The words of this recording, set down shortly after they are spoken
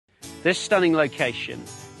This stunning location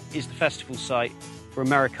is the festival site for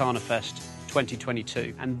Americana Fest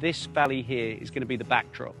 2022, and this valley here is going to be the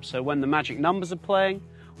backdrop. So when the Magic Numbers are playing,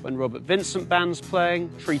 when Robert Vincent Band's playing,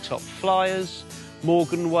 Treetop Flyers,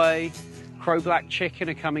 Morgan Way, Crow Black Chicken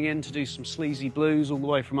are coming in to do some sleazy blues all the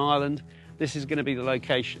way from Ireland. This is going to be the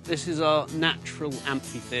location. This is our natural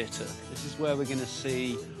amphitheatre. This is where we're going to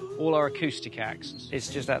see all our acoustic acts. It's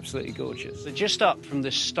just absolutely gorgeous. So just up from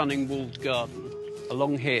this stunning walled garden,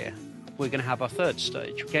 along here, we're going to have our third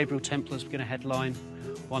stage. Gabriel Templar's going to headline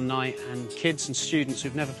one night, and kids and students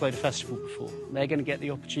who've never played a festival before, they're going to get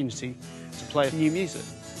the opportunity to play new music.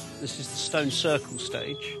 This is the Stone Circle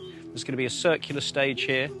stage. There's going to be a circular stage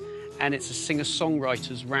here, and it's a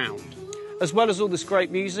singer-songwriters round. As well as all this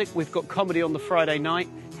great music, we've got comedy on the Friday night,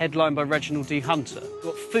 headlined by Reginald D. Hunter. We've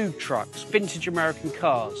got food trucks, vintage American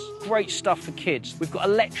cars, great stuff for kids. We've got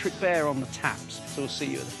Electric Bear on the taps, so we'll see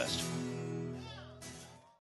you at the festival.